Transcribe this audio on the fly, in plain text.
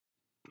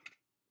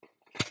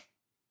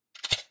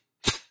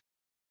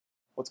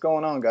What's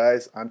going on,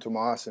 guys? I'm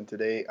Tomas, and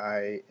today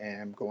I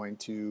am going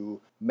to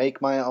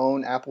make my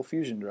own Apple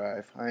Fusion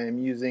drive. I am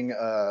using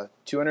a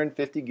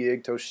 250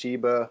 gig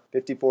Toshiba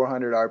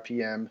 5400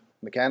 RPM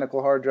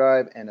mechanical hard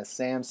drive and a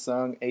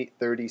Samsung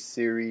 830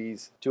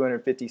 series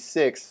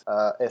 256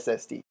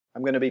 SSD.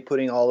 I'm going to be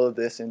putting all of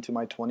this into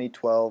my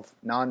 2012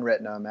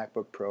 non-Retina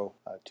MacBook Pro,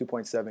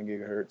 2.7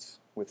 gigahertz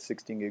with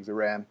 16 gigs of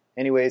RAM.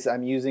 Anyways,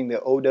 I'm using the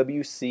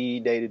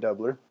OWC data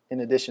doubler in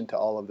addition to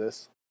all of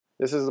this.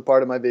 This is the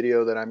part of my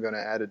video that I'm going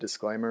to add a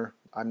disclaimer.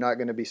 I'm not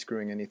going to be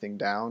screwing anything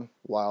down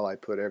while I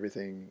put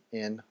everything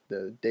in.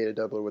 The data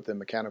doubler with the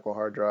mechanical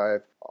hard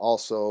drive,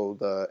 also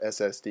the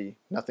SSD.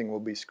 Nothing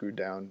will be screwed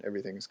down.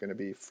 Everything's going to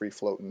be free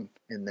floating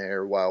in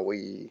there while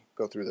we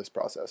go through this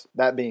process.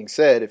 That being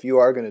said, if you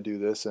are going to do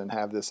this and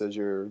have this as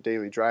your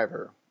daily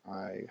driver,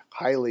 I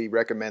highly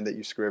recommend that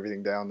you screw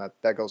everything down.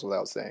 That goes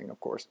without saying,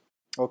 of course.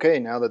 Okay,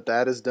 now that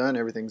that is done,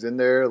 everything's in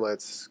there,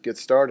 let's get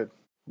started.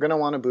 We're going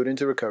to want to boot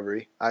into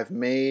recovery. I've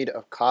made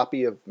a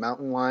copy of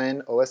Mountain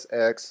Lion OS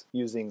X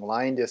using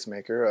Lion Disk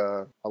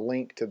Maker. A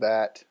link to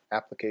that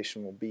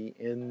application will be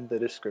in the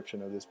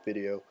description of this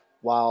video.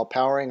 While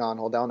powering on,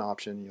 hold down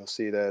Option, you'll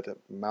see that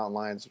Mountain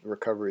Lion's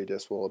recovery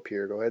disk will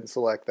appear. Go ahead and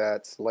select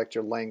that, select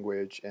your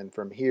language, and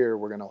from here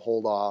we're going to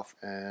hold off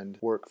and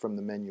work from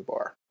the menu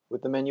bar.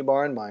 With the menu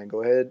bar in mind,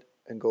 go ahead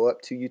and go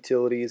up to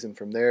Utilities, and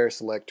from there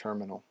select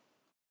Terminal.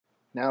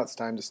 Now it's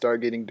time to start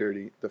getting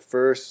dirty. The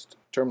first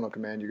terminal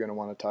command you're going to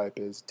want to type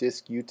is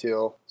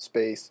diskutil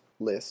space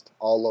list,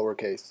 all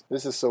lowercase.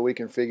 This is so we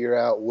can figure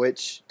out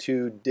which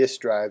two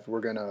disk drives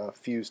we're going to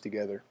fuse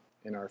together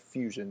in our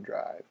Fusion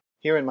drive.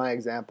 Here in my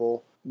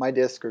example, my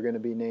disks are going to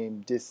be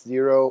named disk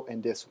 0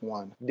 and disk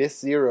 1. Disk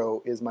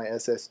 0 is my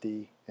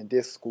SSD and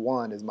disk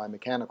 1 is my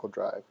mechanical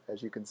drive,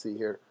 as you can see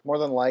here. More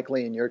than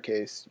likely in your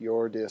case,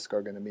 your disks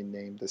are going to be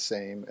named the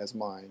same as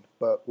mine,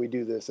 but we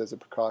do this as a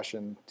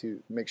precaution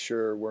to make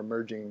sure we're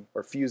merging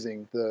or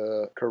fusing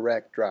the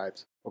correct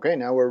drives. Okay,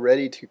 now we're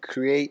ready to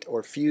create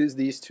or fuse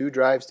these two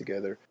drives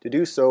together. To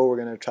do so,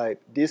 we're going to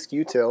type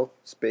diskutil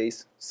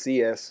space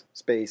cs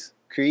space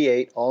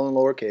create, all in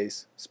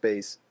lowercase,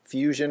 space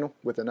Fusion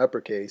with an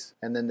uppercase,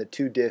 and then the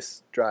two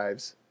disk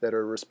drives that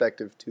are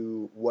respective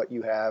to what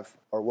you have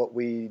or what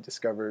we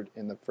discovered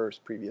in the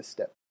previous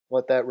step.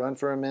 Let that run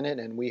for a minute,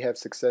 and we have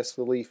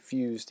successfully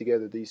fused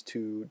together these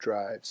two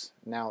drives.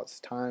 Now it's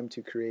time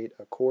to create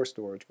a core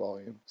storage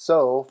volume.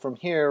 So from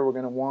here we're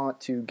going to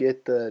want to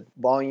get the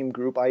volume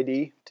group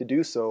ID. To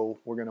do so,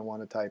 we're going to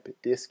want to type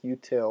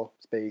diskutil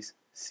space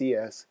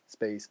cs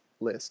space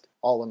list,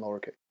 all in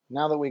lowercase.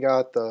 Now that we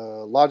got the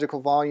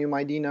logical volume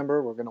ID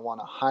number, we're going to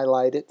want to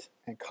highlight it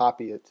and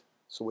copy it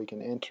so we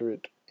can enter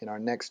it in our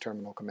next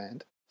terminal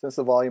command. Since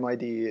the volume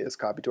ID is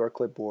copied to our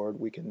clipboard,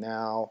 we can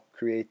now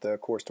create the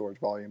core storage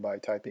volume by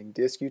typing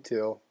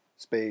diskutil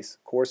space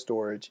core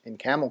storage in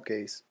camel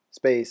case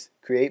space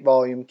create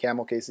volume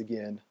camel case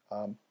again.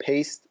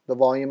 Paste the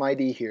volume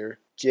ID here,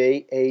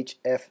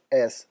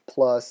 JHFS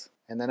plus,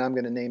 and then I'm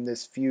going to name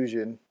this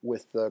Fusion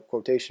with the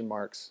quotation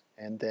marks,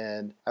 and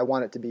then I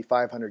want it to be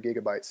 500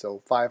 gigabytes,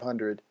 so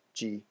 500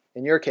 G.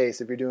 In your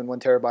case, if you're doing 1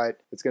 terabyte,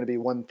 it's going to be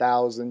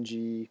 1000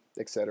 G,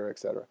 etc.,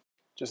 etc.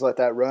 Just let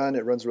that run.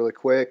 It runs really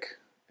quick,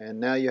 and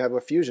now you have a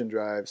Fusion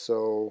drive.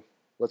 So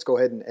let's go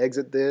ahead and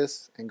exit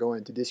this and go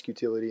into Disk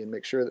Utility and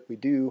make sure that we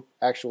do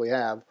actually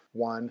have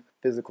one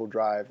physical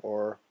drive,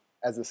 or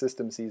as the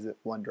system sees it,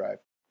 one drive.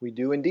 We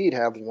do indeed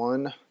have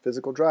one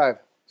physical drive.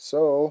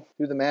 So,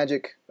 through the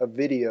magic of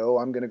video,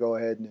 I'm going to go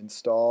ahead and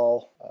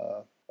install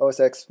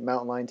OS X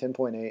Mountain Lion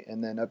 10.8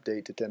 and then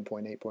update to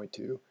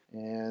 10.8.2.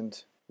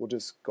 And we'll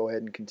just go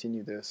ahead and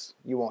continue this.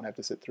 You won't have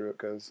to sit through it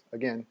because,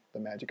 again,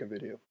 the magic of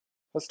video.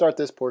 Let's start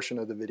this portion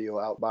of the video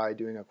out by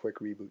doing a quick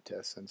reboot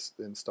test since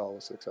the install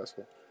was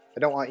successful.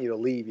 I don't want you to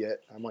leave yet.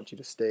 I want you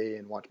to stay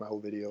and watch my whole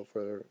video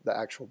for the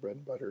actual bread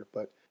and butter.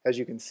 But as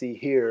you can see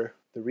here,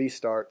 the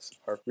restarts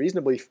are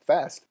reasonably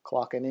fast,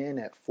 clocking in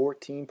at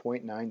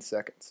 14.9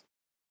 seconds.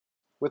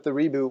 With the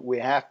reboot, we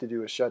have to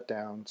do a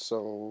shutdown,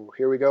 so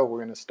here we go. We're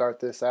going to start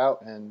this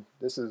out, and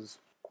this is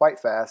quite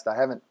fast. I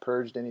haven't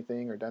purged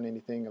anything or done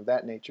anything of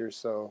that nature,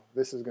 so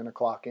this is going to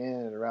clock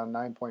in at around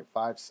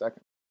 9.5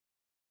 seconds.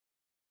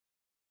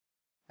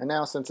 And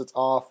now, since it's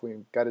off,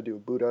 we've got to do a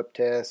boot up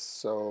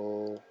test,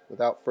 so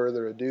without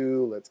further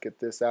ado, let's get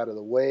this out of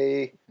the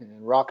way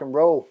and rock and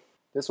roll.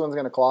 This one's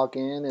going to clock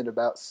in at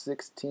about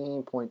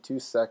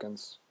 16.2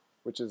 seconds,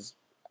 which is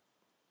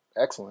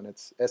excellent.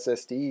 It's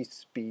SSD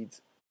speeds.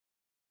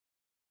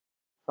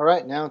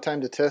 Alright, now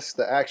time to test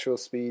the actual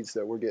speeds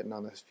that we're getting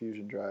on this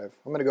Fusion drive.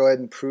 I'm going to go ahead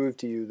and prove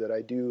to you that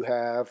I do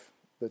have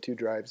the two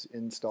drives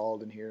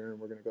installed in here, and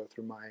we're going to go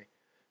through my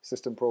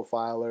system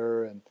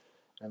profiler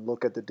and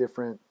look at the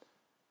different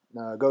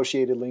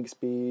negotiated link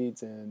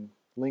speeds and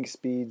link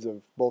speeds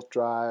of both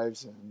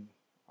drives and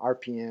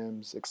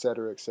RPMs,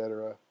 etc.,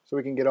 etc. So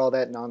we can get all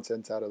that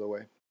nonsense out of the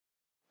way.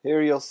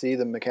 Here you'll see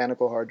the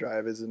mechanical hard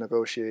drive is a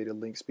negotiated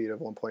link speed of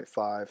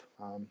 1.5,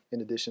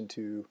 in addition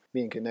to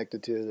being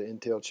connected to the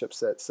Intel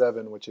chipset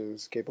 7, which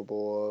is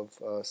capable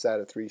of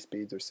SATA 3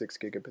 speeds or 6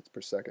 gigabits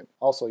per second.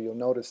 Also, you'll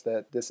notice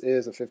that this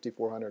is a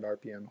 5400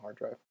 RPM hard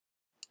drive.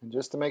 And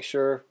just to make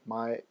sure,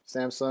 my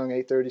Samsung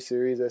 830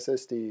 series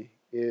SSD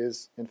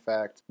is in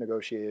fact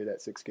negotiated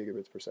at 6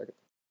 gigabits per second.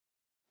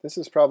 This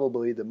is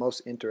probably the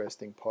most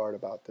interesting part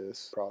about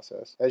this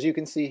process. As you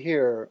can see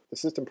here, the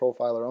system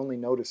profiler only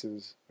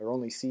notices or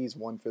only sees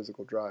one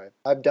physical drive.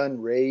 I've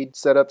done RAID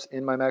setups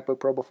in my MacBook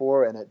Pro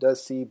before, and it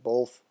does see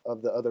both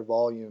of the other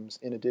volumes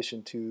in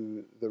addition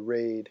to the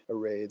RAID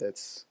array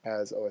that's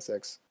has OS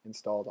X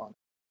installed on.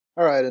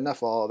 Alright, enough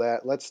of all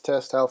that. Let's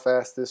test how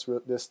fast this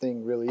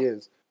thing really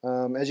is.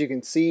 As you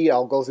can see,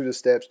 I'll go through the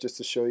steps just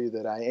to show you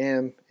that I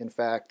am, in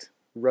fact,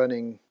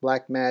 running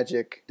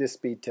BlackMagic Disk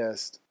Speed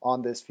Test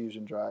on this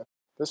Fusion drive.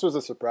 This was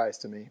a surprise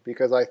to me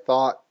because I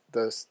thought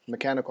the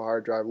mechanical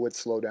hard drive would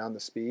slow down the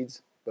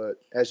speeds,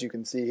 but as you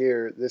can see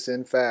here, this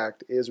in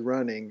fact is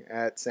running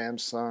at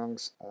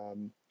Samsung's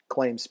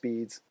claim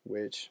speeds,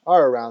 which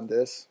are around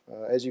this.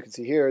 As you can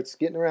see here, it's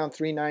getting around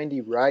 390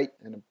 write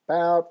and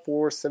about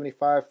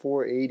 475,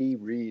 480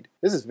 read.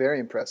 This is very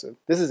impressive.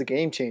 This is a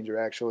game changer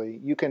actually.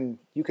 You can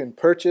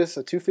purchase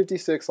a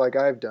 256 like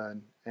I've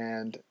done,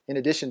 and in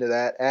addition to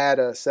that, add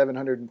a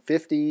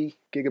 750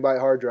 gigabyte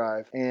hard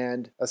drive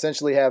and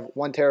essentially have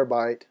 1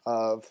 terabyte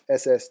of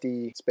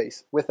SSD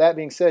space. With that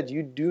being said,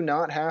 you do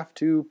not have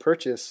to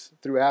purchase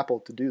through Apple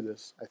to do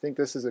this. I think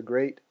this is a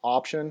great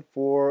option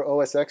for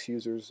OS X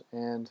users,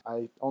 and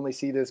I only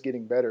see this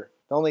getting better.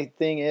 The only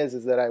thing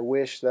is that I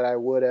wish that I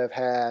would have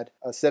had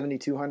a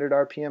 7200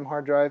 RPM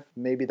hard drive.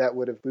 Maybe that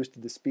would have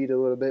boosted the speed a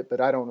little bit,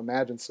 but I don't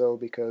imagine so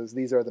because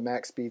these are the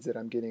max speeds that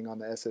I'm getting on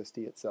the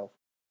SSD itself.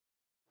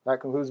 That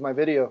concludes my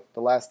video.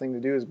 The last thing to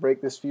do is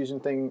break this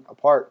Fusion thing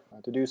apart.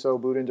 To do so,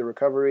 boot into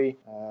recovery,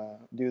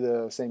 do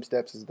the same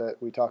steps as that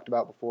we talked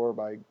about before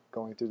by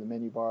going through the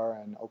menu bar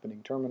and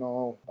opening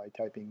terminal, by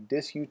typing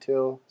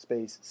diskutil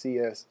space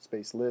cs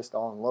space list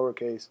all in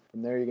lowercase.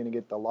 From there you're going to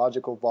get the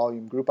logical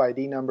volume group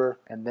ID number,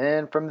 and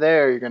then from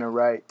there you're going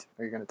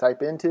to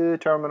type into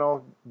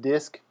terminal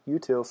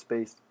diskutil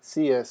space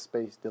cs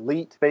space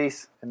delete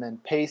space and then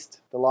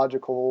paste the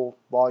logical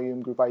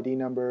volume group ID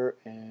number,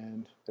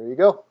 and there you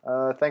go.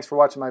 Thanks for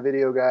watching my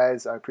video,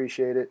 guys. I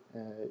appreciate it.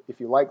 If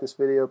you like this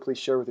video, please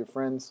share with your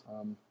friends.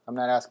 I'm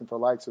not asking for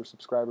likes or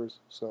subscribers,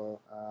 so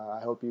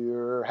I hope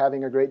you're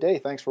having a great day.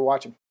 Thanks for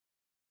watching.